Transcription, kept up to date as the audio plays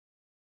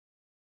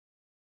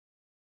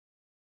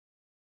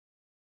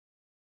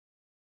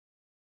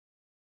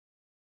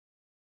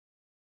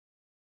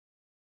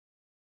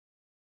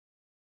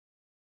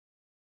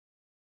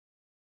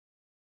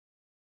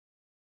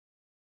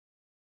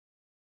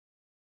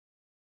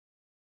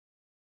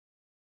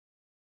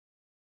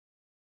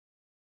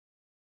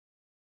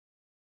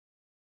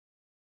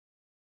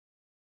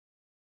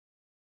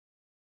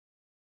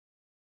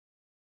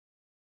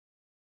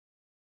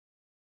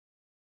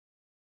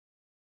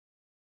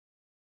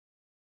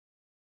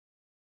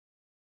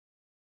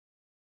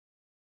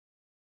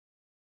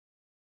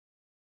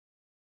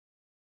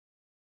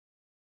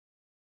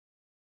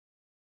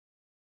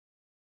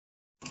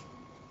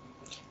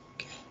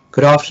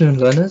Good afternoon,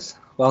 learners.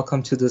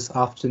 Welcome to this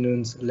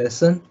afternoon's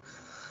lesson.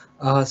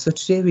 So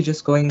today we're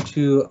just going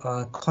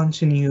to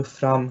continue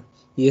from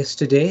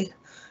yesterday.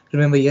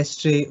 Remember,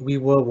 yesterday we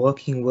were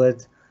working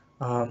with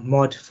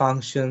mod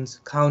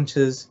functions,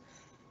 counters,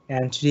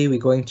 and today we're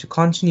going to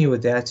continue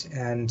with that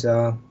and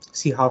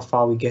see how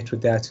far we get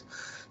with that.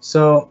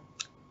 So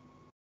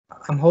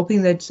I'm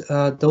hoping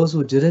that those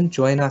who didn't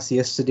join us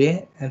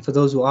yesterday, and for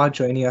those who are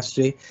joining us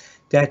today,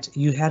 that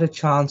you had a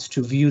chance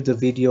to view the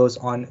videos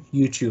on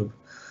YouTube.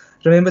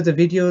 Remember, the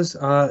videos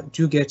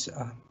do get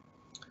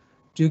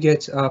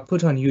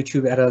put on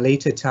YouTube at a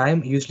later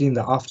time, usually in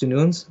the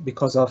afternoons,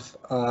 because of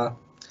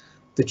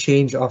the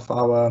change of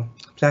our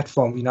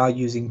platform. We're now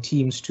using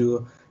Teams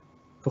to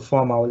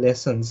perform our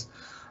lessons.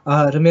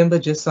 Remember,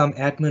 just some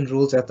admin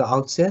rules at the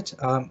outset.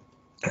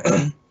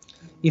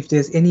 If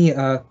there's any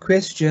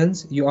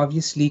questions, you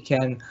obviously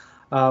can,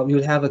 we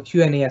will have a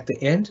Q&A at the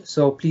end.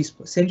 So please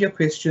send your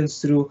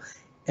questions through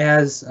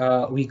as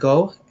we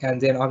go,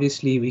 and then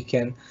obviously we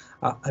can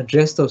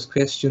address those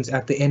questions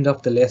at the end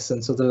of the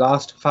lesson. So the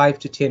last 5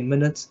 to 10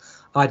 minutes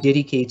are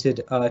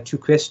dedicated to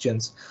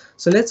questions.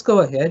 So let's go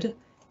ahead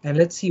and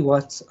let's see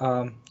what's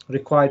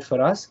required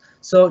for us.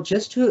 So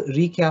just to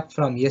recap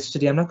from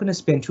yesterday, I'm not going to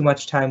spend too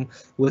much time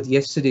with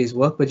yesterday's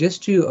work, but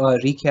just to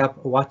recap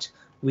what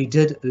we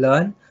did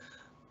learn.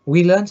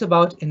 We learned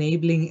about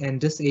enabling and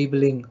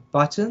disabling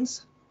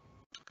buttons.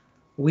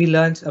 We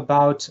learned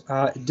about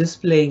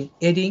displaying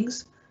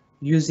headings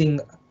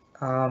using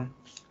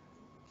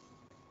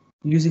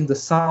the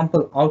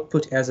sample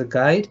output as a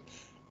guide.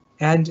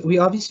 And we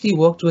obviously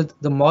worked with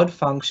the mod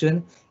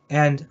function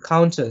and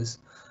counters.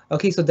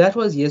 Okay, so that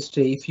was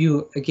yesterday. If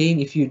you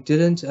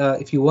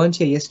weren't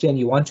here yesterday and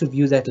you want to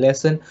view that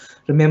lesson,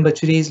 remember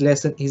today's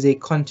lesson is a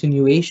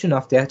continuation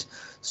of that.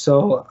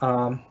 So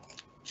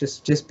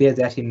just bear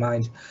that in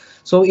mind.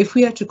 So if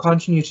we had to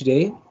continue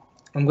today,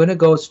 I'm going to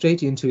go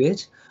straight into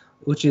it,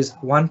 which is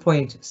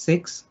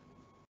 1.6,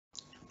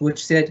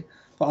 which said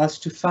for us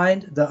to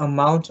find the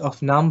amount of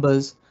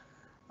numbers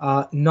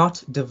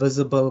not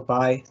divisible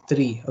by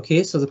 3.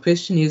 Okay, so the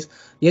question is,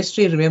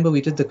 yesterday, remember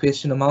we did the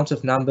question amount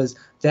of numbers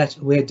that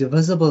were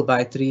divisible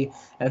by 3,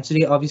 and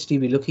today obviously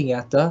we're looking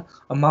at the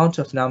amount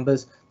of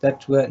numbers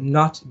that were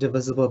not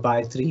divisible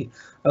by 3.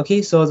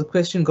 Okay, so the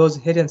question goes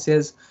ahead and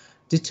says,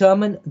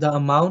 determine the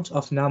amount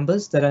of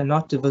numbers that are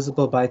not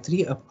divisible by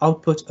 3 of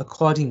output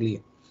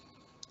accordingly.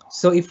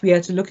 So if we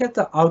had to look at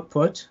the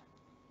output,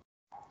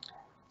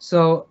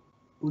 so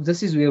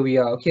this is where we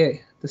are.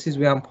 Okay, this is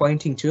where I'm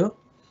pointing to.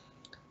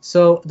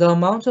 So the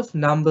amount of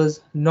numbers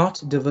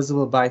not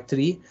divisible by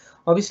 3,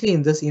 obviously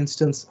in this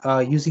instance,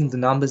 using the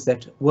numbers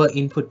that were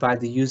input by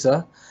the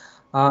user.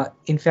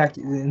 In fact,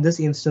 in this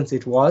instance,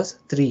 it was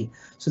 3.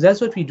 So that's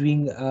what we're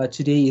doing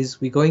today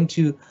is we're going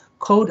to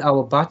code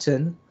our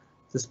button,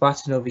 this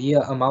button over here,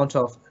 amount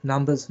of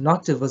numbers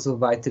not divisible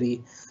by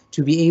 3,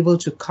 to be able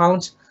to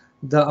count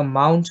the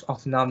amount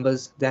of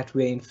numbers that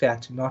were in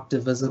fact not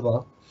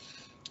divisible.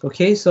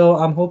 Okay, so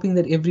I'm hoping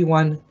that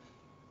everyone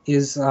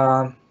is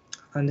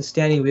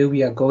understanding where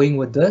we are going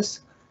with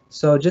this.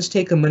 So just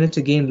take a minute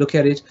again, look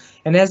at it.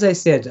 And as I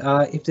said,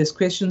 if there's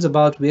questions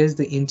about where's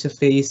the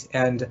interface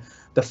and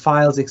the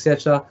files,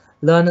 etc.,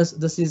 learners,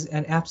 this is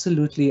an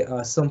absolutely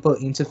simple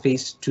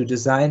interface to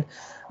design.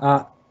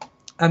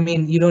 I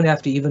mean, you don't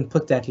have to even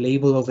put that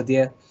label over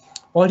there.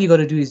 All you got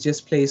to do is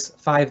just place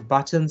 5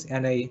 buttons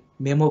and a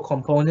memo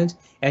component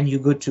and you're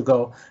good to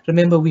go.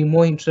 Remember, we're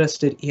more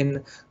interested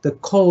in the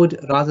code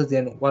rather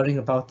than worrying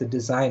about the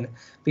design,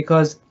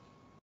 because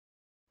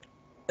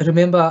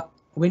remember,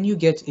 when you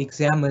get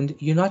examined,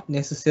 you're not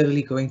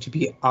necessarily going to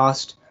be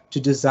asked to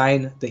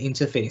design the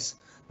interface.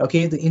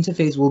 Okay, the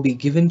interface will be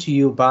given to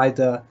you by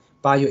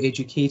your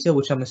educator,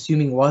 which I'm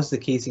assuming was the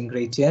case in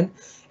grade 10,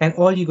 and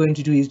all you're going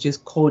to do is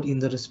just code in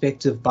the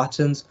respective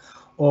buttons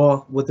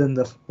or within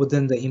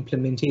the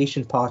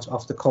implementation part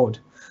of the code.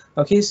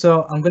 Okay,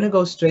 so I'm going to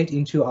go straight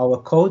into our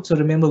code. So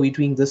remember, we're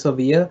doing this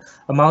over here,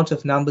 amount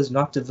of numbers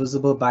not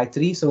divisible by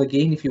 3. So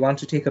again, if you want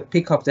to take a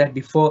pic of that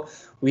before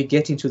we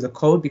get into the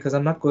code, because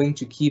I'm not going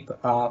to keep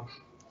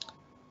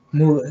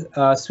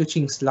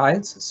switching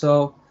slides.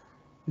 So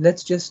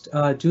let's just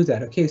do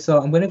that. Okay,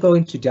 so I'm going to go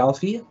into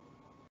Delphi.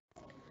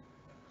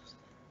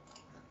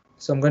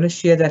 So I'm going to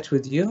share that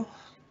with you.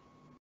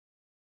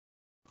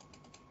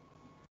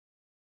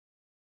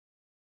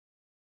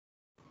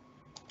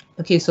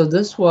 Okay, so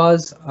this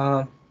was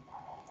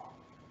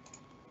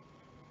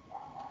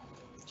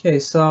okay,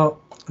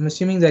 so I'm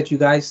assuming that you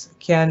guys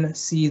can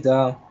see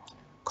the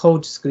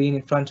code screen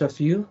in front of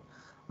you.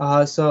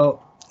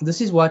 So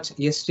this is what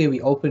yesterday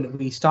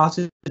we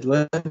started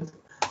with.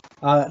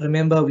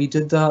 Remember, we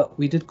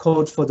did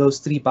code for those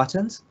 3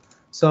 buttons.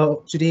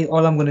 So today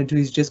all I'm going to do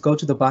is just go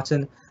to the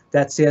button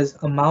that says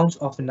amount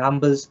of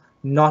numbers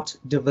not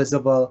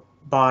divisible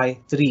by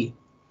 3.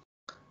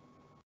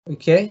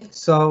 Okay,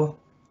 so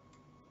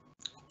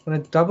I'm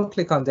going to double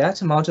click on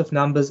that, amount of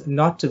numbers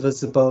not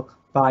divisible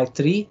by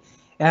 3.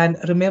 And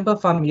remember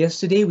from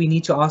yesterday, we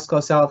need to ask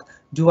ourselves,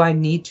 do I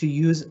need to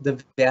use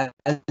the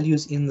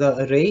values in the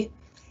array?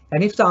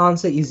 And if the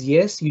answer is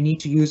yes, you need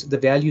to use the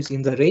values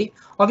in the array.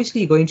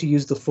 Obviously, you're going to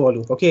use the for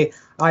loop. Okay,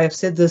 I have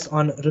said this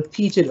on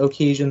repeated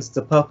occasions,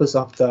 the purpose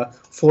of the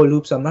for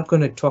loop, so I'm not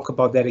going to talk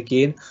about that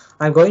again.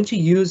 I'm going to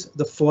use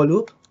the for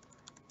loop.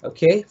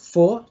 Okay,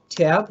 for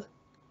tab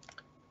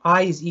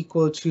I is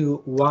equal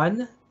to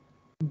 1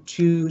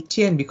 to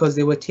 10, because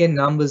there were 10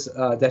 numbers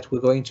that were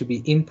going to be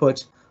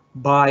input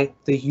by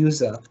the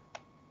user.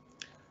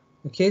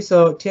 Okay,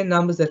 so 10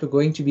 numbers that were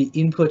going to be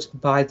input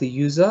by the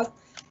user,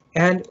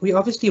 and we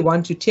obviously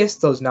want to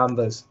test those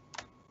numbers.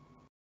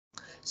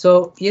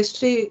 So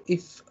yesterday,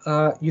 if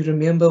you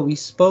remember, we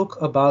spoke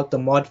about the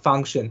mod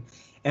function.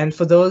 And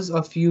for those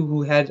of you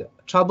who had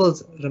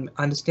troubles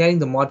understanding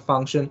the mod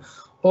function,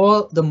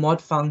 all the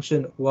mod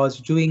function was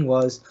doing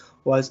was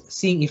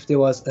seeing if there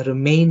was a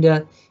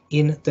remainder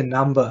in the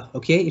number.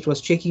 Okay, it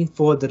was checking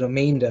for the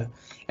remainder.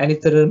 And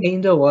if the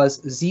remainder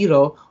was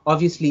 0,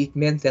 obviously it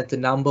meant that the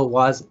number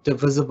was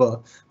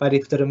divisible. But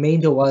if the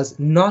remainder was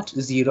not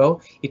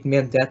 0, it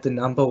meant that the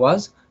number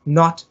was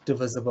not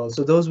divisible.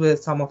 So those were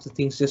some of the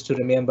things just to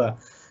remember.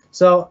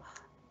 So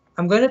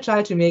I'm going to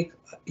try to make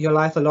your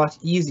life a lot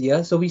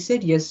easier. So we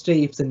said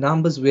yesterday if the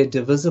numbers were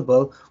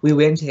divisible, we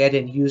went ahead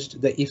and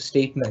used the if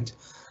statement.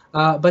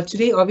 But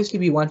today, obviously,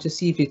 we want to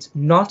see if it's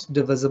not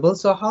divisible.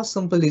 So how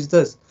simple is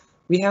this?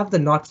 We have the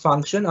not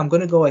function. I'm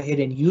going to go ahead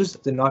and use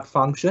the not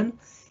function.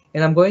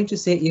 And I'm going to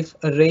say if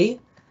array,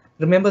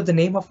 remember the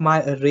name of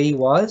my array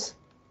was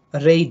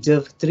array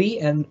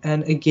div3.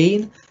 And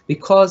again,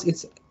 because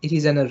it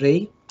is an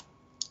array,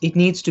 it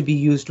needs to be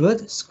used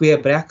with square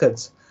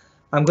brackets.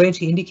 I'm going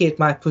to indicate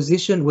my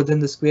position within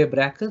the square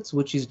brackets,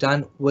 which is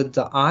done with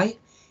the I.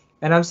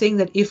 And I'm saying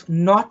that if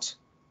not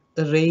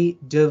array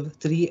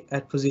div3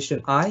 at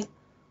position I,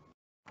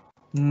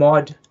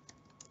 mod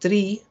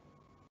 3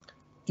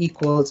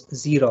 equals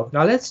 0.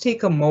 Now let's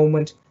take a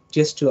moment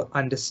just to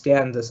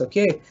understand this,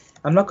 okay?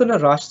 I'm not going to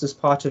rush this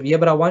part of here,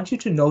 but I want you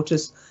to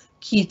notice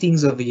key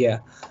things over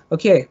here.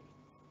 Okay,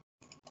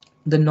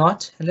 the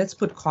not, and let's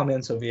put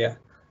comments over here.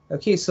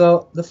 Okay,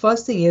 so the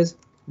first thing is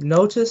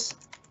notice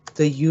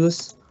the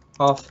use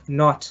of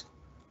not.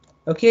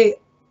 Okay,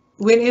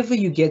 whenever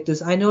you get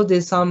this, I know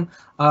there's some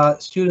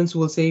students who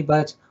will say,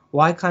 but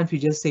why can't we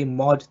just say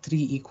mod 3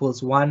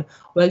 equals 1?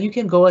 Well, you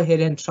can go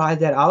ahead and try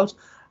that out.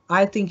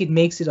 I think it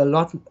makes it a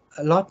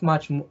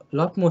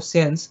lot more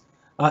sense.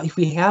 If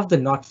we have the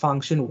not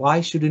function, why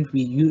shouldn't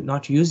we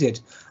not use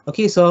it?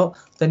 Okay, so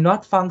the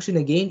not function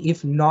again,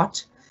 if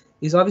not,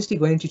 is obviously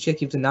going to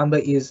check if the number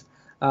is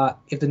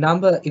if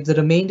the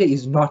remainder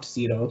is not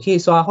 0. Okay,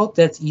 so I hope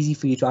that's easy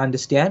for you to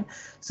understand.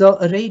 So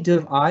array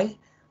div I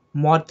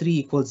mod 3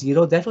 equals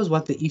 0. That was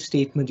what the if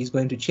statement is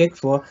going to check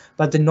for,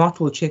 but the not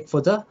will check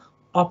for the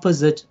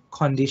opposite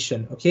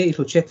condition. Okay, it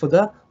will check for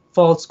the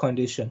false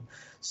condition.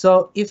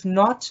 So if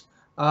not,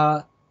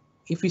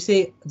 if we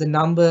say the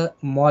number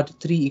mod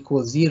 3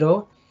 equals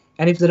 0,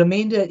 and if the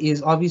remainder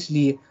is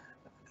obviously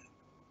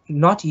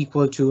not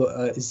equal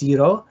to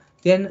 0,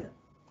 then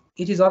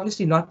it is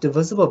obviously not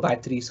divisible by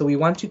 3. So we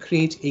want to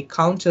create a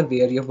counter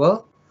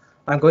variable.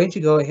 I'm going to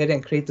go ahead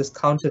and create this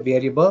counter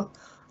variable.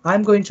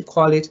 I'm going to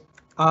call it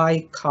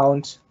I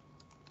count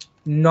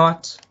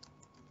not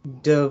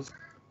div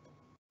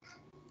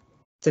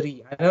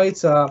 3. I know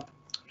it's a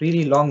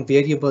really long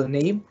variable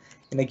name,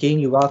 and again,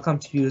 you're welcome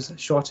to use a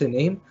shorter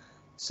name.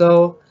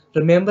 So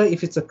remember,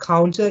 if it's a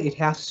counter, it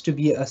has to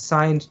be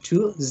assigned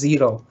to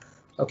 0.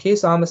 Okay,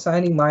 so I'm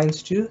assigning mine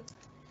to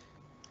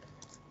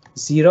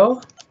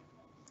 0.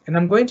 And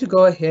I'm going to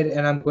go ahead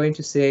and I'm going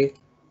to say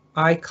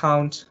I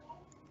count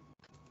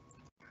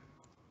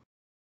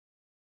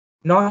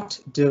not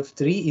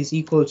div3 is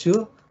equal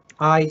to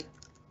I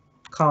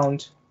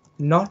count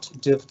not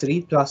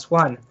div3 plus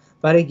 1.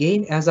 But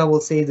again, as I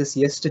will say this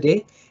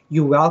yesterday,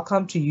 you're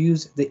welcome to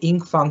use the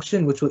inc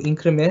function, which will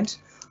increment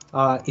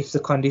if the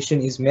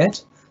condition is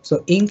met. So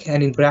inc,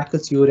 and in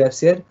brackets you would have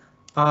said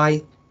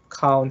I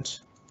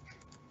count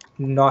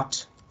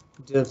not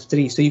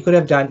div3. So you could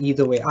have done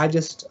either way.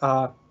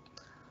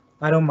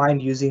 I don't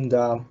mind using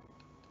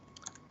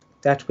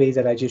that way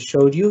that I just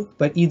showed you,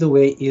 but either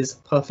way is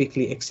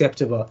perfectly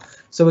acceptable.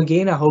 So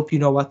again, I hope you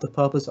know what the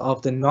purpose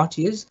of the not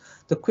is.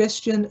 The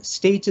question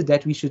stated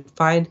that we should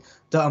find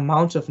the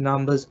amount of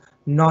numbers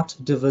not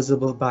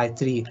divisible by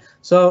 3.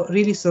 So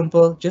really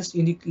simple, just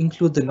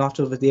include the not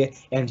over there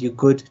and you're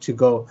good to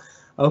go.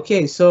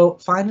 Okay, so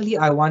finally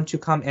I want to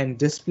come and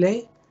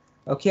display.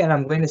 Okay, and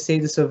I'm going to say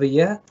this over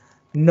here.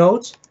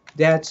 Note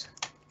that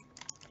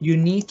you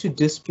need to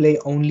display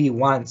only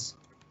once.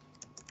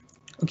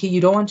 Okay,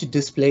 you don't want to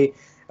display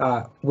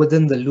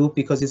within the loop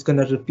because it's going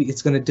to repeat,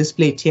 it's going to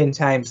display 10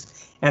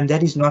 times, and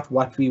that is not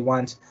what we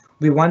want.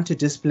 We want to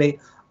display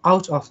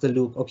out of the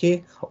loop.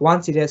 Okay,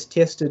 once it has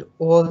tested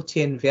all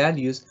 10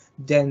 values,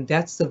 then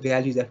that's the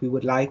value that we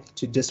would like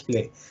to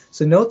display.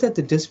 So note that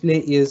the display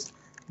is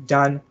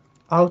done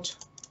out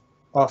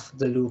of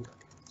the loop.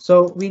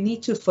 So we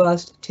need to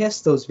first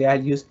test those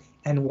values,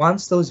 and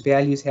once those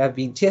values have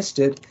been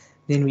tested,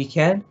 then we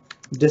can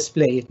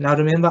display it. Now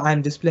remember,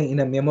 I'm displaying in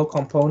a memo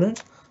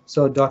component,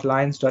 so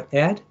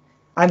 .lines.add,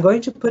 I'm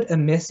going to put a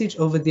message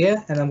over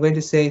there and I'm going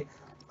to say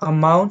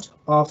amount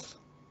of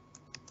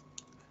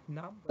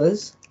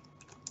numbers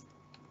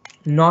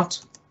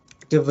not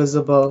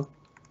divisible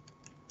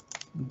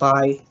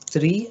by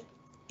 3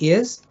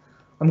 is,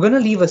 I'm going to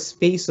leave a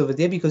space over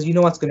there because you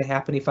know what's going to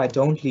happen if I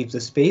don't leave the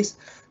space.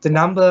 The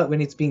number,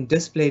 when it's being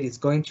displayed, is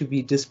going to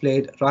be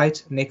displayed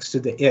right next to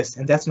the S,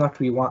 and that's not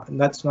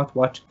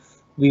what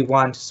we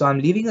want. So I'm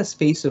leaving a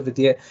space over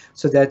there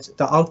so that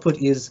the output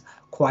is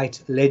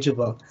quite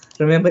legible.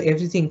 Remember,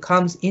 everything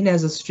comes in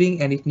as a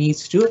string and it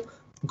needs to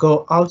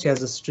go out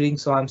as a string.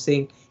 So I'm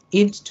saying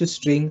int to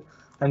string.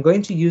 I'm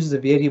going to use the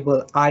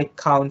variable I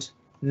count,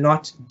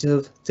 not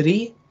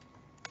div3.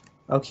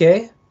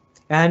 Okay,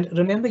 and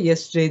remember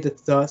yesterday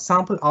that the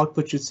sample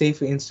output should say,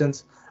 for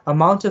instance,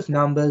 amount of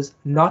numbers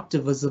not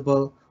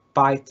divisible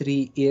by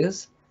 3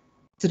 is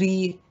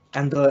 3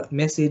 and the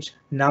message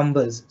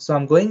numbers. So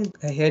I'm going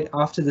ahead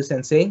after this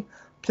and saying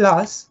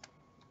plus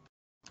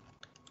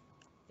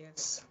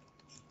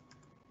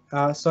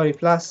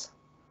plus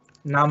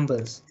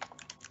numbers.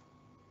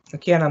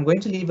 Okay, and I'm going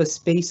to leave a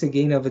space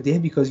again over there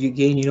because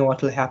again, you know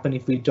what will happen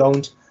if we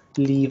don't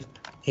leave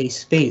a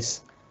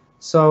space.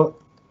 So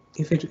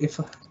if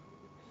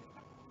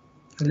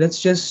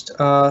let's just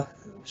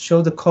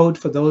show the code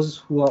for those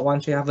who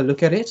want to have a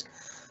look at it.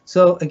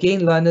 So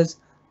again, learners,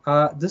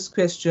 this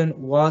question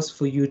was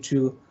for you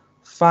to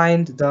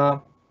find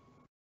the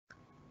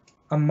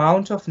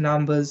amount of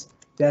numbers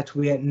that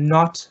were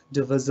not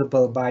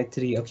divisible by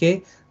 3.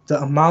 Okay, the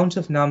amount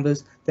of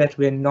numbers that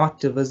were not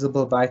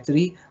divisible by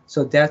 3.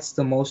 So that's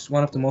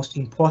one of the most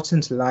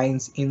important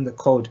lines in the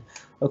code.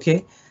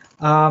 Okay,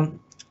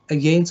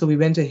 again, so we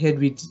went ahead,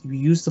 we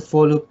used the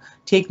for loop.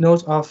 Take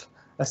note of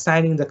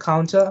assigning the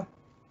counter.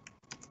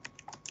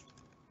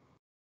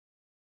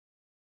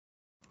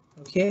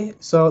 Okay,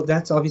 so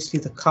that's obviously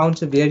the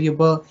counter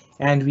variable,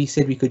 and we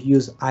said we could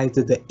use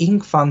either the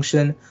inc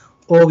function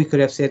or we could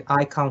have said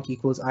I count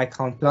equals I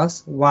count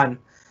plus 1.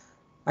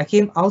 I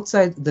came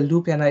outside the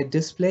loop and I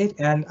displayed,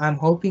 and I'm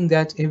hoping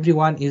that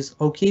everyone is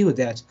okay with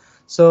that.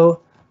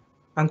 So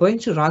I'm going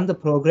to run the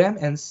program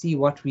and see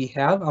what we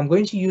have. I'm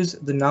going to use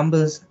the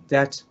numbers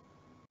that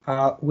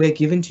were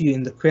given to you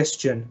in the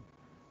question.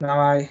 Now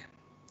I'm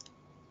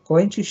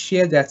going to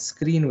share that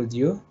screen with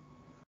you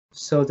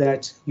so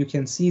that you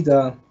can see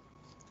the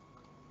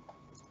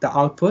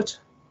output.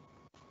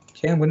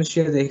 Okay, I'm going to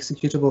share the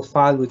executable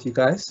file with you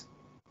guys.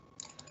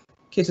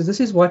 Okay, so this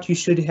is what you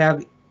should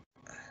have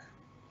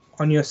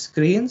on your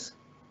screens.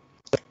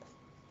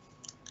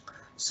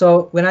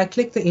 So when I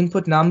click the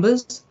input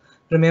numbers,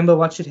 remember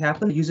what should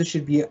happen. The user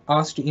should be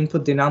asked to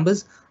input their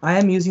numbers. I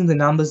am using the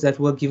numbers that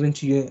were given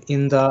to you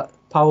in the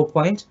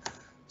PowerPoint.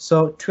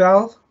 So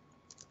 12,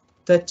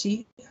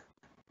 30,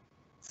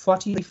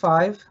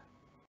 45,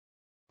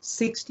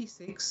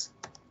 66,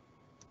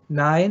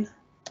 9,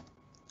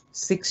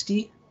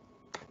 60,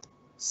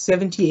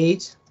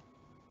 78,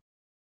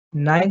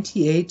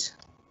 98,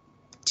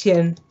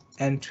 10,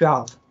 and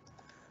 12.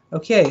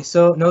 Okay,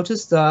 so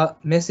notice the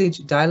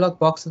message dialog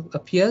box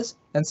appears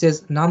and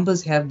says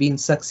numbers have been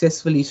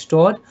successfully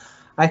stored.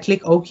 I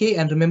click OK,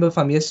 and remember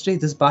from yesterday,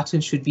 this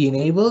button should be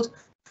enabled.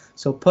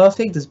 So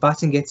perfect, this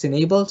button gets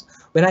enabled.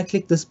 When I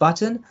click this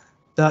button,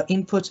 the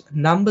input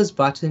numbers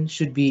button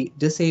should be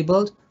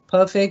disabled.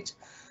 Perfect.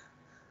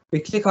 We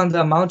click on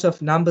the amount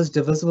of numbers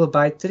divisible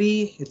by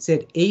 3. It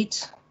said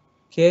 8.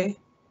 Okay,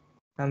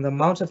 and the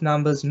amount of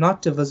numbers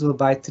not divisible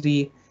by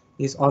 3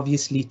 is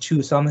obviously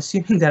 2. So I'm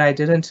assuming that I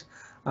didn't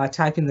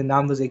type in the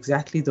numbers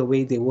exactly the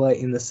way they were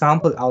in the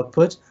sample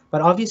output,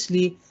 but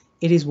obviously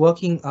it is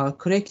working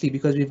correctly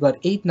because we've got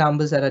 8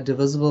 numbers that are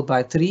divisible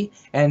by 3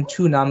 and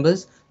 2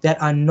 numbers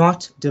that are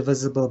not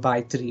divisible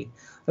by 3.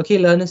 Okay,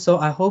 learners, so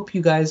I hope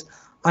you guys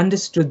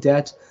understood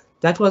that.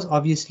 That was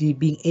obviously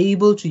being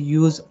able to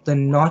use the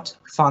not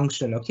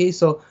function. Okay,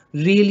 so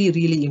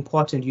really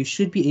important. You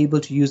should be able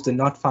to use the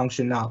not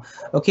function now.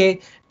 Okay,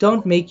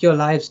 don't make your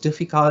lives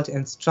difficult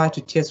and try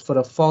to test for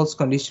a false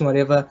condition,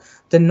 whatever.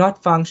 The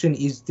not function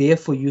is there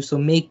for you, so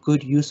make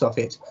good use of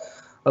it.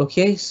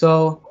 Okay,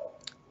 so,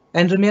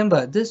 and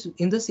remember,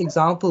 in this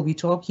example, we're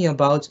talking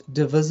about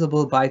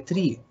divisible by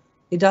 3.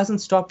 It doesn't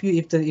stop you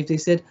if they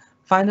said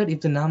find out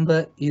if the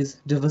number is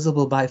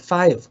divisible by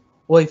 5,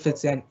 or if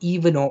it's an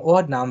even or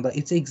odd number.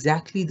 It's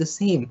exactly the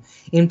same.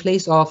 In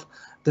place of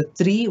the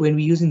 3, when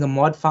we're using the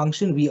mod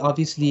function, we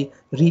obviously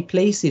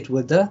replace it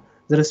with the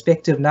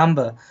respective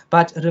number.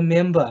 But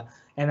remember,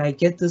 and I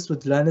get this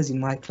with learners in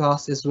my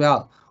class as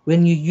well,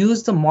 when you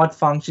use the mod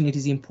function, it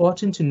is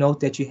important to note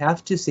that you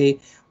have to say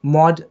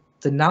mod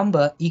the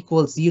number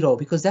equals 0,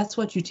 because that's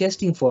what you're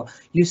testing for.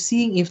 You're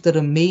seeing if the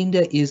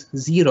remainder is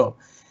 0.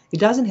 It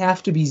doesn't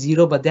have to be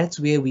 0, but that's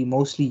where we're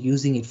mostly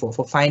using it for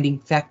finding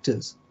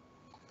factors.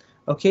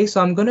 Okay,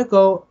 so I'm going to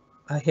go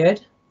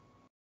ahead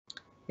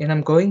and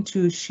I'm going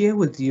to share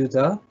with you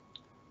the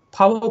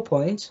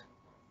PowerPoint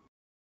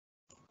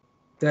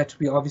that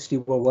we obviously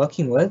were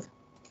working with.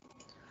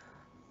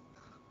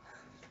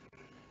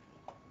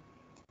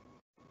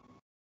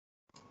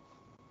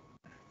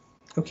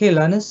 Okay,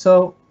 learners,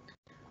 so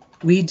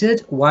We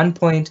did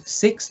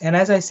 1.6, and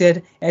as I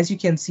said, as you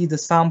can see the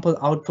sample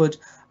output,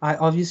 I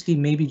obviously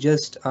maybe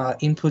just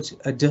input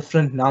a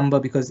different number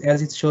because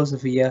as it shows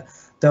over here,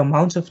 the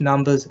amount of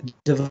numbers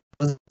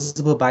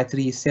divisible by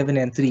 3 is 7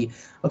 and 3.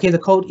 Okay, the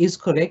code is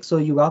correct, so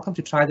you're welcome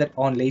to try that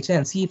on later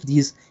and see if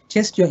these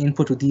test your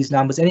input with these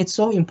numbers. And it's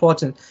so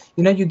important,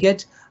 you know, you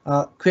get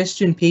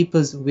question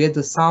papers where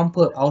the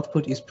sample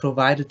output is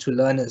provided to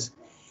learners,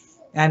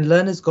 and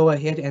learners go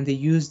ahead and they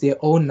use their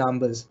own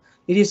numbers.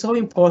 It is so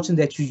important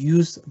that you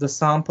use the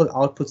sample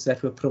outputs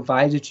that were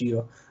provided to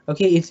you.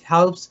 Okay, it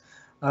helps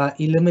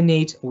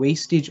eliminate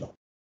wastage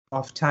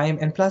of time,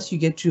 and plus you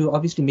get to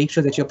obviously make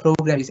sure that your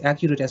program is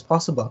accurate as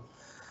possible.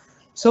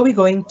 So we're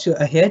going to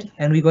ahead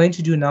and we're going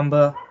to do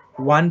number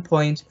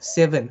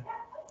 1.7.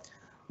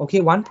 Okay,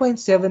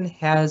 1.7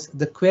 has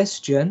the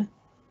question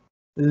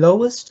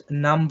lowest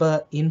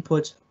number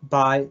input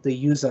by the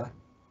user.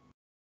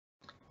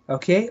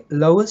 Okay,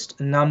 lowest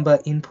number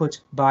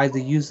input by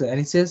the user, and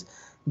it says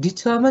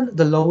determine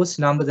the lowest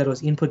number that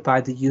was input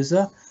by the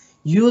user.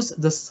 Use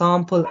the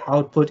sample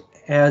output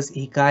as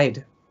a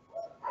guide.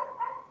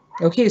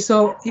 Okay,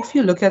 so if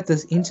you look at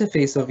this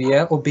interface over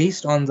here, or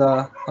based on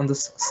the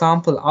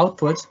sample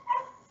output,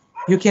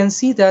 you can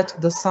see that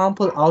the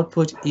sample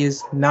output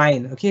is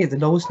 9. Okay, the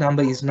lowest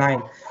number is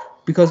 9,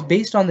 because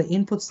based on the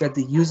inputs that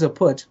the user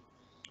put,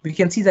 we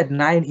can see that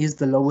 9 is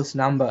the lowest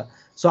number.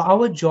 So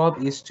our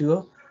job is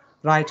to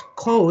write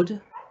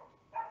code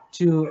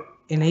to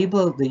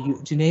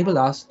enable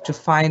us to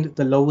find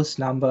the lowest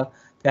number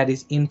that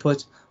is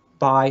input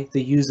by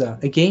the user.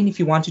 Again, if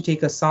you want to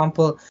take a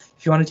sample,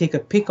 if you want to take a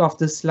pic of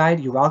this slide,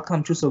 you're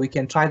welcome to, so we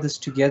can try this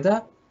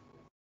together.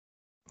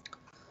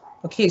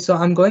 Okay, so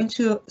I'm going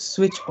to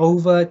switch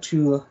over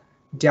to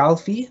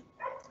Delphi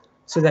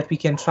so that we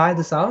can try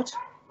this out.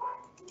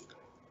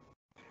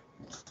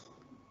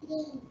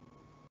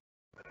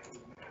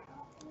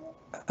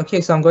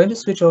 Okay, so I'm going to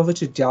switch over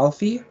to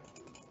Delphi.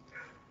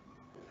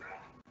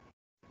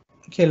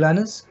 Okay,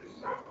 learners,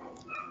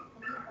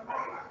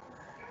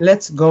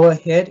 let's go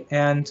ahead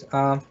and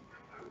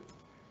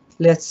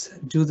let's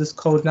do this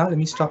code now. Let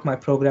me stop my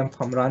program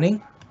from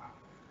running.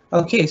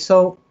 Okay,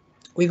 so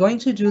we're going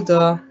to do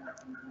the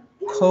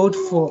code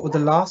for the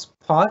last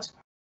part,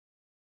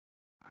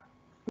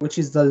 which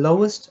is the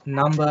lowest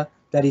number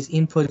that is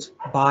input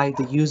by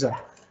the user.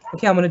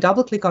 Okay, I'm going to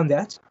double click on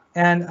that,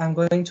 and I'm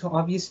going to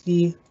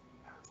obviously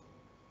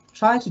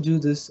try to do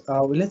this.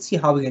 Let's see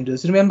how we can do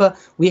this. Remember,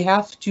 we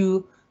have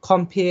to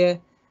compare,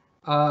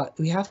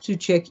 we have to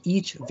check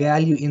each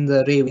value in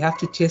the array. We have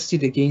to test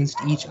it against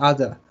each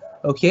other.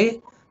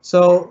 Okay,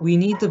 so we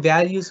need the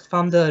values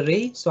from the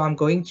array. So I'm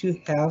going to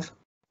have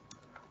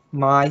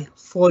my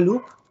for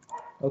loop.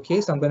 Okay,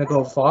 so I'm going to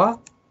go var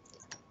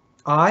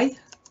I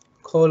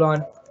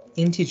colon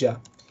integer.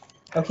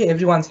 Okay,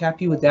 everyone's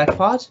happy with that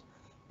part.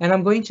 And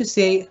I'm going to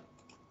say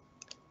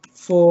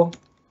for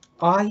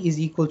I is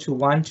equal to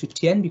 1 to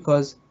 10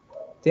 because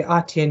there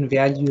are 10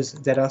 values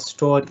that are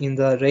stored in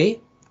the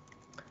array.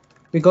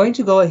 We're going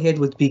to go ahead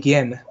with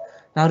begin.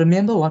 Now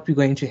remember what we're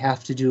going to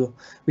have to do.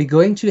 We're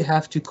going to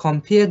have to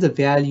compare the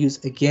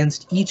values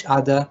against each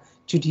other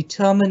to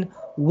determine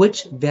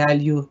which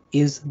value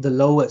is the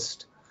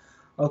lowest.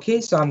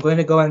 Okay, so I'm going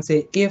to go and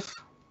say if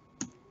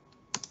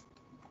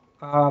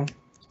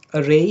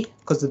array,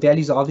 because the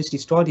values are obviously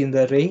stored in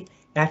the array,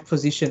 at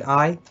position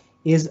I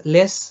is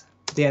less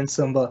than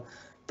symbol.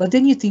 But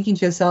then you're thinking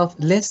to yourself,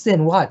 less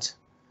than what?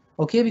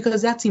 Okay,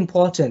 because that's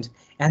important.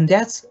 And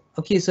that's,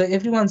 okay, so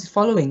everyone's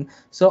following.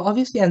 So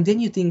obviously, and then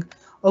you think,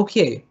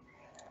 okay,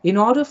 in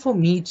order for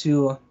me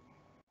to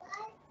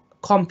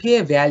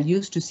compare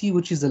values to see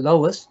which is the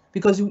lowest,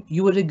 because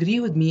you would agree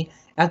with me,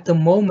 at the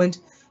moment,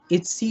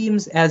 it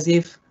seems as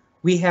if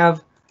we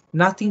have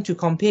nothing to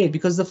compare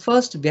because the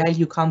first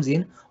value comes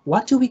in.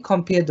 What do we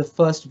compare the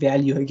first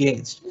value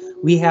against?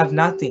 We have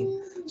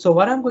nothing. So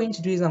what I'm going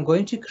to do is I'm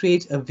going to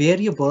create a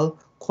variable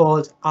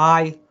called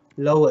I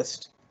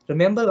lowest.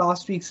 Remember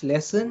last week's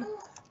lesson,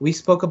 we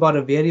spoke about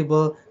a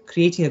variable,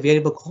 creating a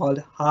variable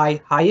called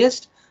I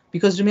highest,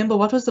 because remember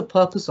what was the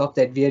purpose of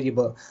that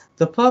variable?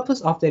 The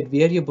purpose of that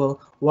variable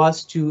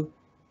was to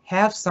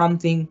have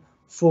something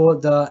for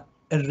the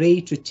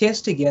array to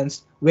test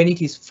against when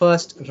it is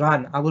first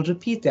run. I will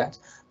repeat that.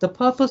 The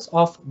purpose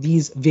of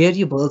these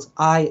variables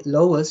I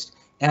lowest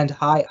and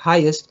I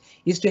highest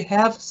is to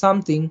have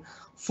something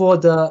for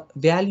the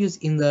values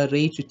in the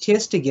array to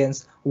test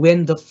against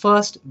when the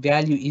first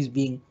value is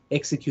being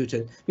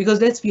executed. Because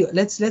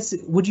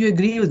would you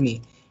agree with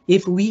me?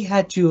 If we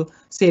had to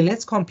say,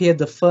 let's compare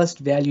the first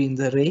value in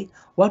the array,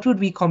 what would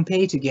we compare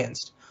it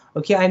against?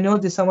 Okay, I know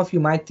that some of you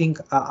might think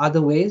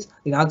other ways,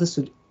 in other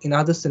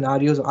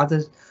scenarios or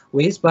other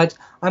ways, but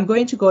I'm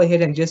going to go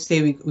ahead and just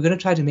say we're going to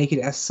try to make it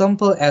as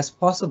simple as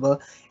possible,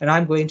 and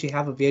I'm going to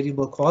have a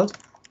variable called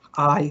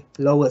I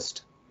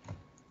lowest.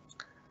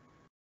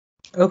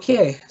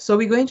 Okay, so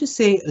we're going to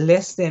say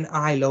less than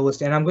I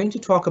lowest, and I'm going to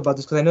talk about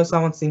this because I know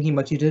someone's thinking,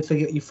 but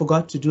you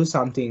forgot to do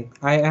something.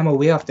 I am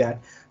aware of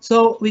that.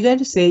 So we're going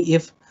to say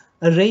if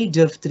array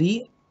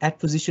div3 at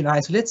position I.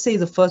 So let's say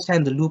the first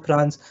time the loop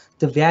runs,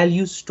 the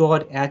value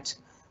stored at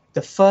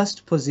the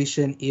first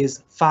position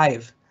is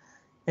 5.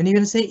 And you're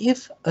going to say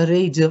if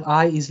array div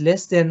I is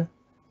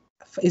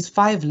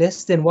 5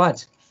 less than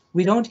what?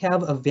 We don't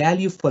have a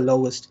value for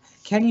lowest.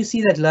 Can you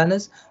see that,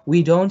 learners?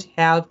 We don't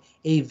have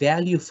a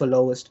value for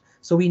lowest.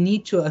 So we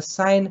need to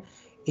assign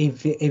a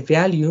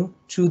value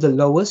to the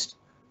lowest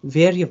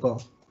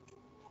variable.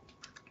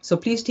 So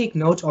please take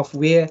note of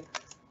where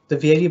the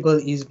variable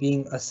is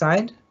being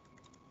assigned.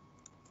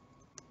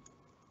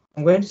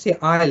 I'm going to say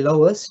I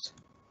lowest.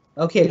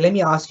 Okay, let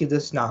me ask you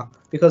this now,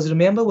 because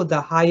remember with the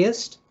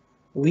highest,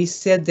 we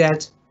said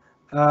that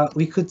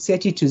we could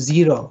set it to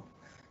 0.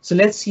 So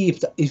let's see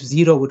if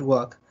 0 would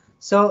work.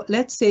 So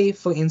let's say,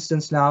 for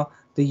instance, now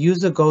the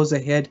user goes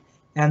ahead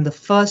and the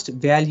first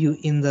value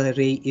in the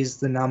array is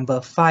the number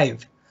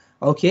 5.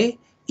 Okay,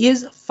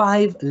 is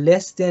 5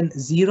 less than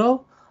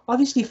 0?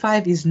 Obviously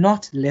 5 is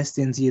not less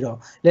than 0.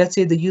 Let's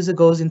say the user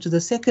goes into the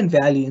second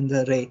value in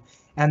the array,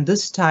 and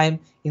this time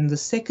in the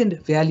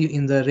second value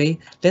in the array,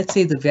 let's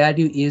say the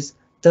value is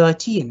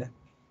 13.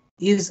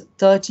 Is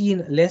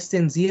 13 less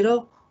than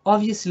 0?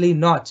 Obviously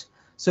not.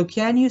 So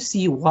can you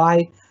see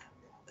why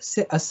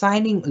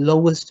assigning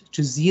lowest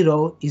to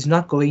 0 is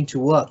not going to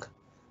work?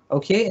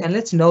 Okay, and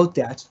let's note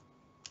that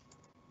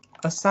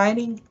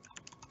assigning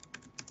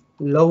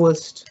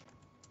lowest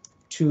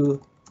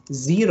to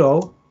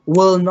 0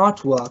 will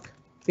not work,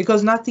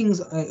 because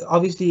nothing's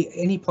obviously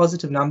any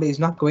positive number is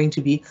not going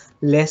to be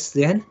less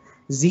than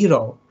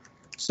 0.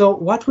 So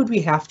what would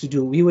we have to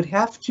do? We would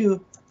have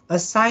to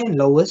assign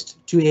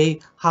lowest to a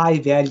high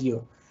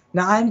value.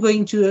 Now I'm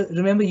going to,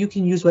 remember, you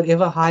can use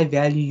whatever high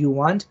value you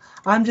want.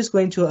 I'm just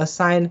going to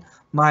assign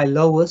my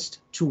lowest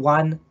to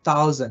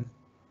 1000.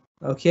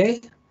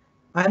 Okay,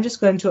 I'm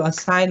just going to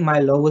assign my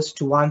lowest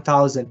to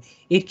 1000.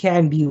 It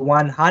can be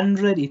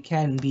 100, it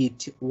can be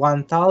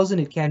 1000,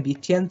 it can be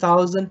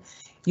 10,000.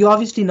 You're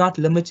obviously not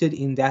limited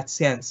in that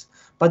sense,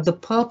 but the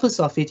purpose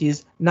of it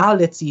is, now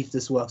let's see if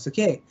this works.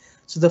 Okay,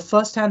 so the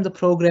first time the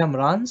program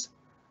runs,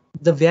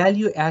 the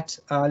value at,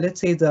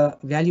 let's say the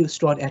value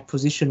stored at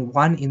position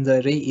 1 in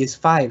the array is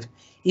 5.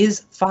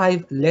 Is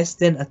 5 less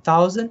than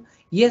 1000?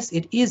 Yes,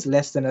 it is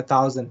less than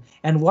 1000.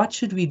 And what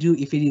should we do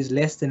if it is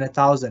less than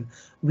 1000?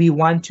 We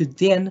want to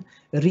then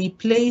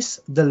replace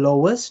the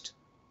lowest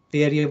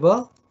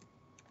variable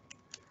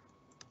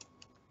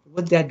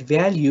with that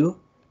value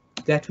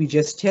that we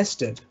just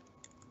tested.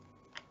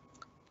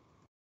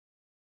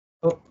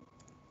 Oh,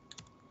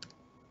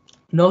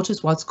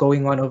 notice what's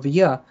going on over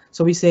here.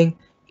 So we're saying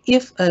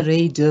if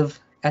array div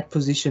at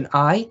position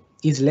I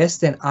is less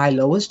than I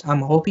lowest.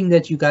 I'm hoping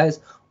that you guys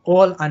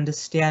all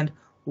understand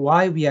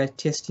why we are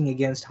testing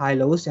against high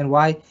lowest and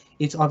why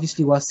it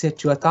obviously was set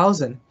to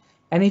 1000.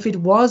 And if it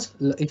was,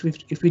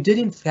 if we did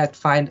in fact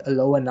find a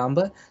lower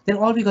number, then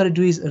all we got to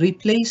do is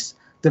replace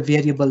the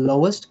variable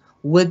lowest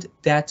with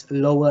that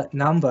lower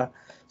number.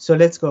 So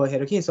let's go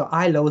ahead. Okay, so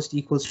I lowest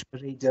equals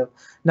array div.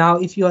 Now,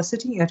 if you are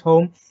sitting at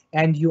home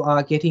and you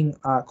are getting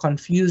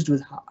confused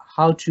with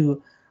how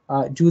to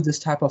do this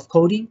type of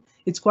coding,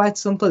 it's quite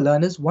simple,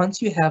 learners.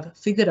 Once you have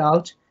figured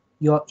out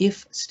your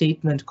if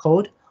statement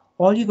code,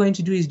 all you're going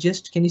to do is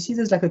just, can you see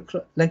there's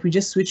like we're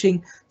just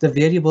switching the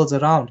variables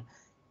around.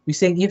 We're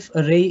saying if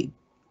array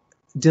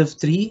div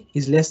 3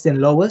 is less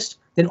than lowest,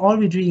 then all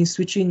we're doing is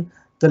switching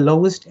the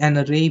lowest and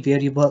array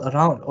variable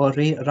around, or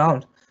array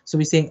around. So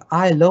we're saying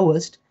I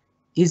lowest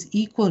is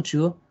equal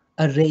to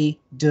array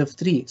div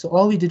 3. So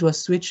all we did was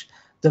switch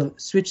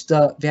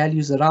the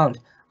values around,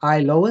 I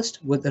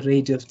lowest with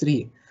array div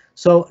 3.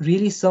 So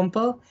really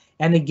simple.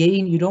 And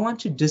again, you don't want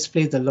to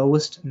display the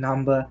lowest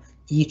number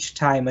each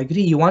time.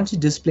 Agree, you want to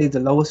display the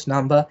lowest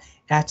number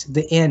at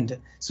the end.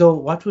 So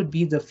what would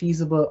be the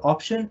feasible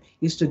option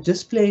is to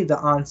display the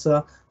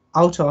answer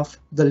out of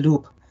the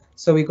loop.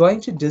 So we're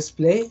going to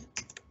display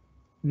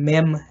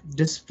mem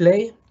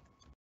display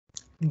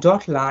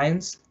dot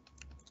lines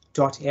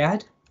dot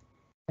add,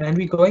 and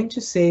we're going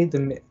to say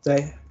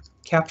the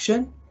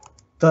caption,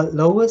 the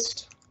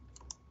lowest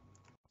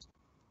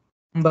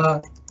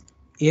number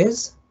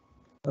is,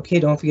 okay,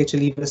 don't forget to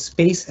leave a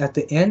space at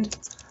the end,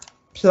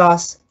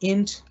 plus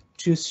int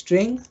to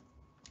string,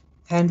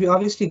 and we're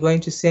obviously going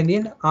to send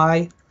in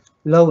I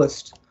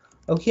lowest.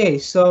 Okay,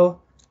 so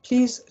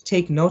please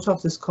take note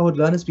of this code,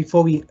 learners,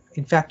 before we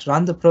in fact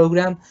run the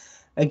program.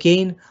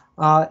 Again,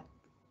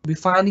 we're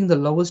finding the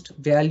lowest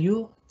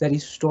value that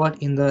is stored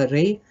in the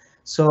array.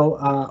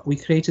 So we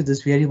created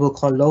this variable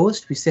called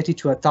lowest. We set it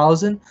to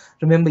 1000.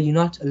 Remember, you're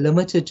not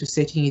limited to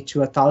setting it to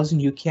 1000.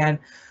 You can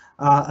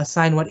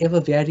assign whatever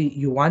value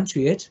you want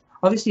to it.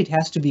 Obviously, it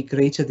has to be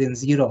greater than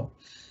 0.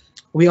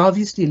 We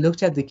obviously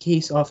looked at the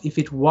case of if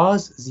it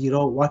was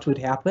 0, what would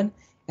happen?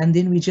 And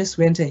then we just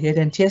went ahead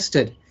and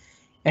tested.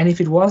 And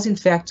if it was in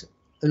fact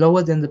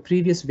lower than the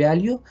previous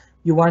value,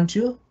 you want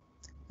to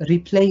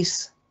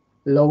replace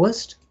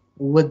lowest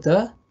with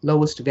the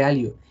lowest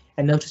value.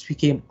 And notice we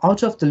came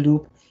out of the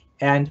loop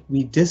and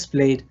we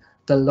displayed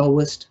the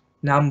lowest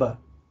number.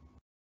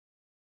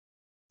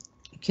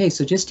 Okay,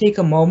 so just take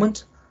a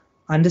moment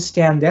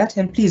understand that.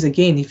 And please,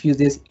 again, if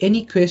there's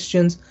any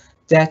questions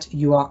that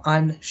you are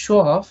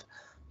unsure of,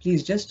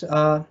 please just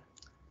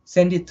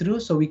send it through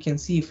so we can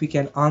see if we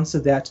can answer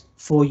that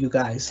for you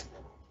guys.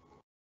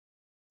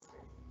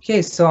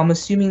 Okay, so I'm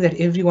assuming that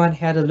everyone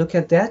had a look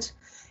at that.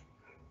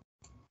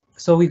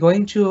 So we're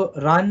going to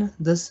run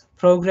this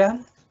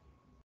program.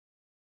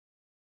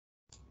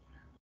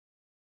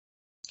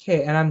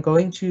 Okay, and I'm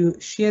going to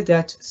share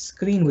that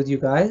screen with you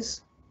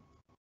guys.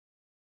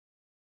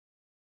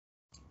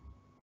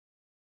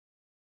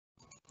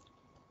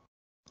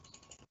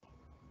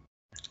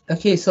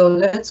 Okay, so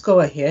let's go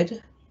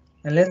ahead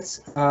and let's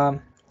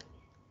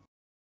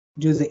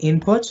do the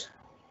input.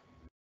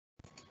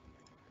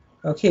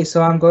 Okay,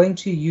 so I'm going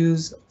to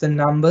use the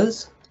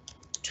numbers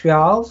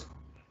 12,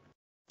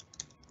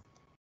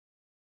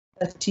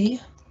 30,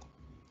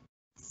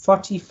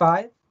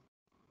 45,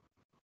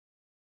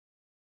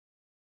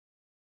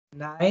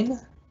 9,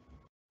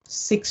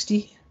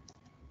 60,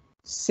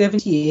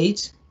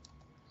 78,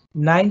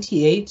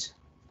 98,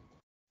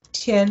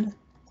 10,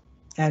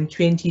 and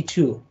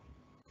 22.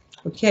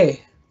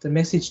 Okay, the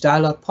message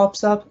dialog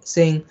pops up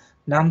saying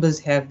numbers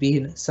have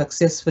been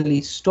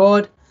successfully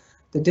stored.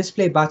 The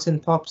display button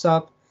pops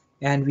up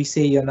and we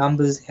say your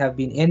numbers have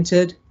been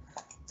entered.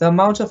 The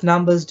amount of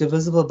numbers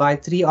divisible by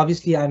 3,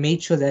 obviously I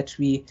made sure that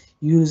we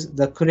use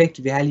the correct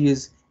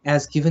values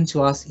as given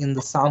to us in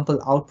the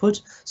sample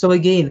output. So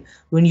again,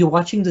 when you're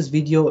watching this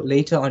video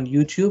later on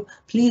YouTube,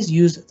 please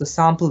use the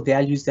sample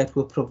values that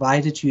were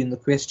provided to you in the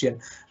question.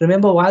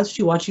 Remember, whilst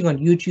you're watching on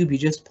YouTube, you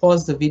just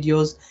pause the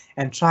videos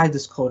and try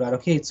this code out.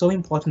 Okay, it's so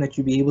important that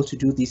you be able to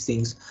do these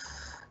things.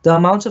 The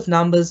amount of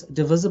numbers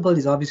divisible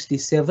is obviously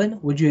 7.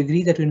 Would you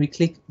agree that when we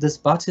click this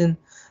button,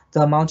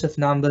 the amount of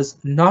numbers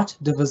not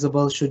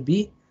divisible should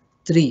be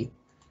 3?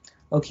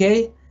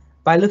 Okay,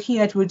 by looking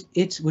at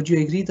it, would you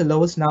agree the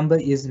lowest number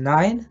is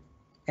 9?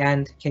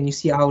 And can you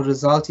see our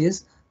result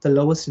is the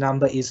lowest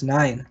number is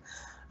 9?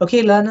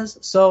 Okay, learners,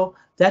 so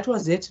that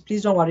was it.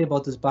 Please don't worry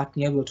about this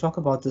button here. We'll talk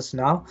about this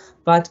now.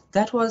 But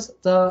that was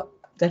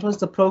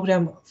the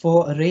program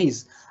for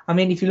arrays. I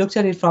mean, if you looked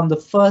at it from the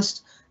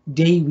first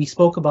day we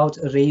spoke about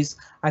arrays,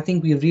 I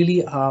think we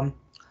really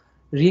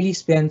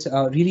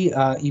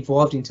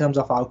evolved in terms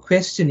of our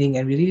questioning,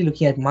 and we're really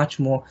looking at much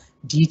more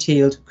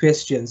detailed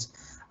questions.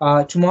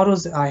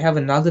 Tomorrow's I have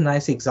another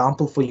nice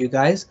example for you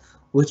guys,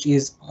 which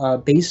is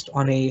based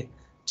on a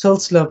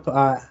TILSLIP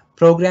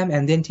program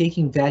and then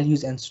taking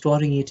values and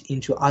storing it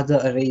into other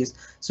arrays.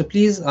 So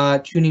please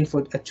tune in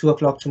for at 2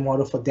 o'clock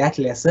tomorrow for that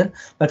lesson,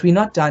 but we're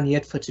not done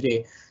yet for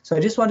today. So I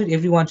just wanted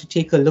everyone to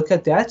take a look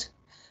at that.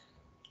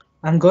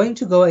 I'm going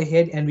to go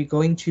ahead and we're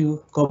going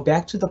to go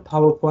back to the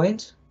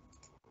PowerPoint.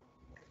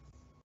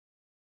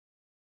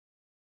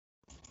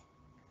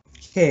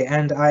 Okay,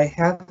 and I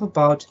have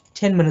about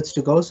 10 minutes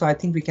to go, so I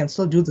think we can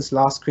still do this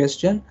last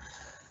question.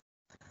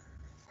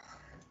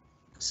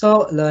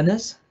 So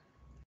learners,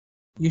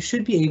 you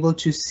should be able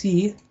to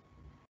see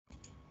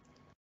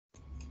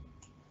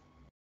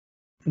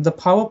the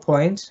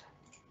PowerPoint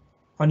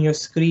on your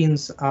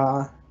screens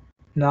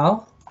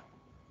now.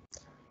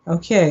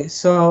 Okay,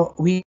 so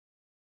we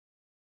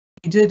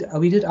did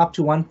up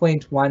to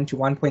 1.1 to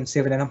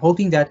 1.7, and I'm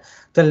hoping that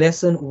the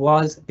lesson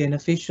was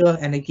beneficial.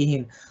 And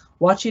again,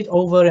 watch it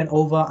over and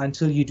over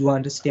until you do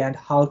understand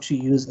how to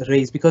use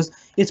arrays, because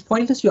it's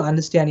pointless you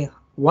understanding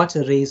what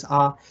arrays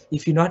are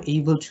if you're not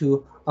able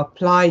to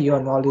apply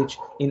your knowledge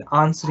in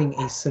answering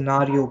a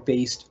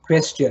scenario-based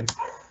question.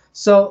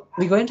 So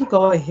we're going to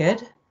go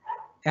ahead,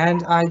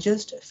 and I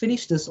just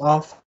finished this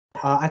off.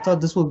 I thought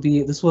this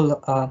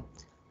will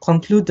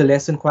conclude the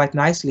lesson quite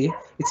nicely.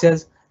 It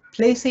says,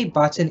 place a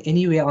button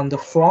anywhere on the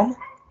form.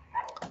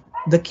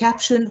 The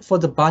caption for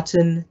the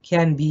button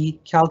can be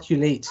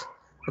calculate.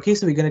 Okay,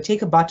 so we're going to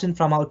take a button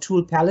from our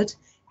tool palette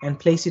and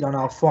place it on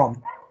our form.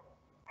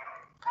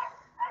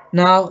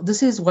 Now,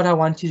 this is what I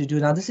want you to do.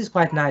 Now, this is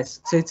quite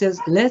nice. So it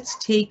says, let's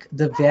take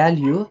the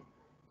value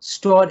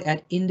stored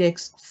at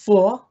index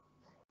 4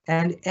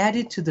 and add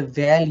it to the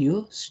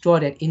value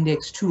stored at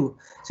index 2.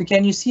 So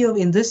can you see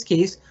in this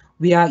case,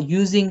 we are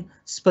using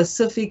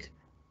specific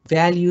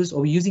values,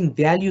 or we're using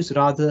values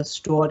rather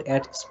stored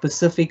at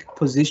specific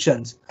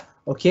positions.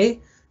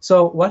 Okay,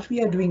 so what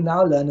we are doing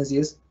now, learners,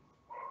 is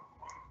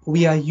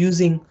we are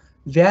using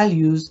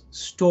values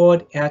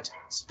stored at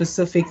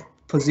specific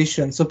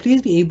positions. So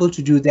please be able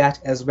to do that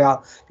as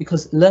well,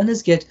 because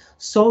learners get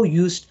so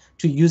used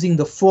to using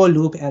the for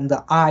loop and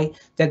the I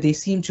that they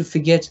seem to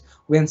forget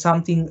when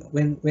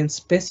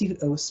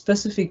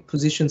specific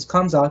positions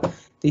comes out,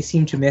 they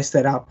seem to mess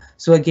that up.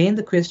 So again,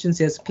 the question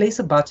says place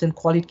a button,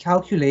 call it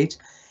calculate,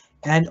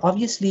 and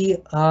obviously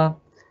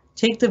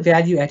take the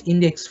value at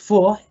index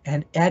 4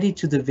 and add it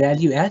to the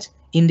value at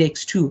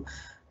index 2.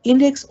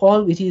 Index,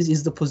 all it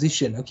is the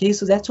position. Okay,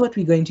 so that's what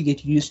we're going to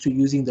get used to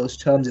using those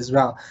terms as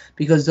well,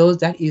 because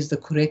that is the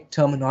correct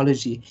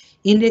terminology.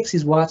 Index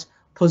is what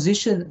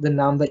position the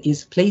number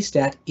is placed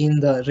at in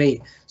the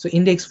array. So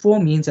index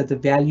 4 means that the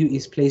value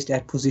is placed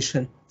at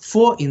position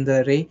 4 in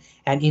the array,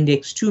 and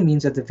index 2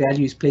 means that the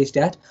value is placed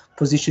at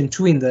position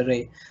 2 in the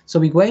array. So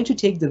we're going to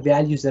take the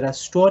values that are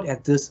stored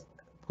at this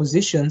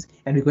positions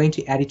and we're going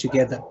to add it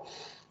together.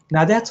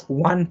 Now that's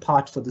one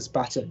part for this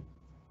button.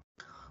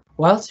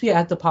 Whilst we're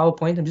at the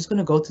PowerPoint, I'm just going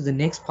to go to the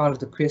next part of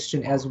the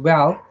question as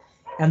well.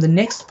 And the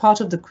next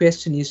part of the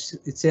question is,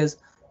 it says,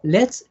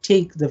 let's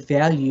take the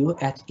value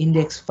at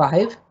index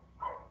 5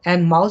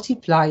 and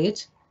multiply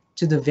it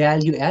to the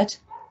value at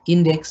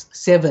index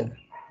 7.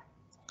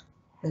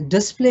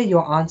 Display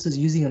your answers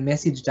using a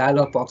message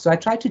dialog box. So I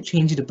tried to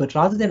change it a bit.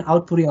 Rather than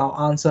outputting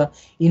our answer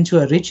into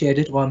a rich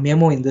edit or a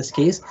memo in this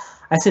case,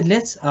 I said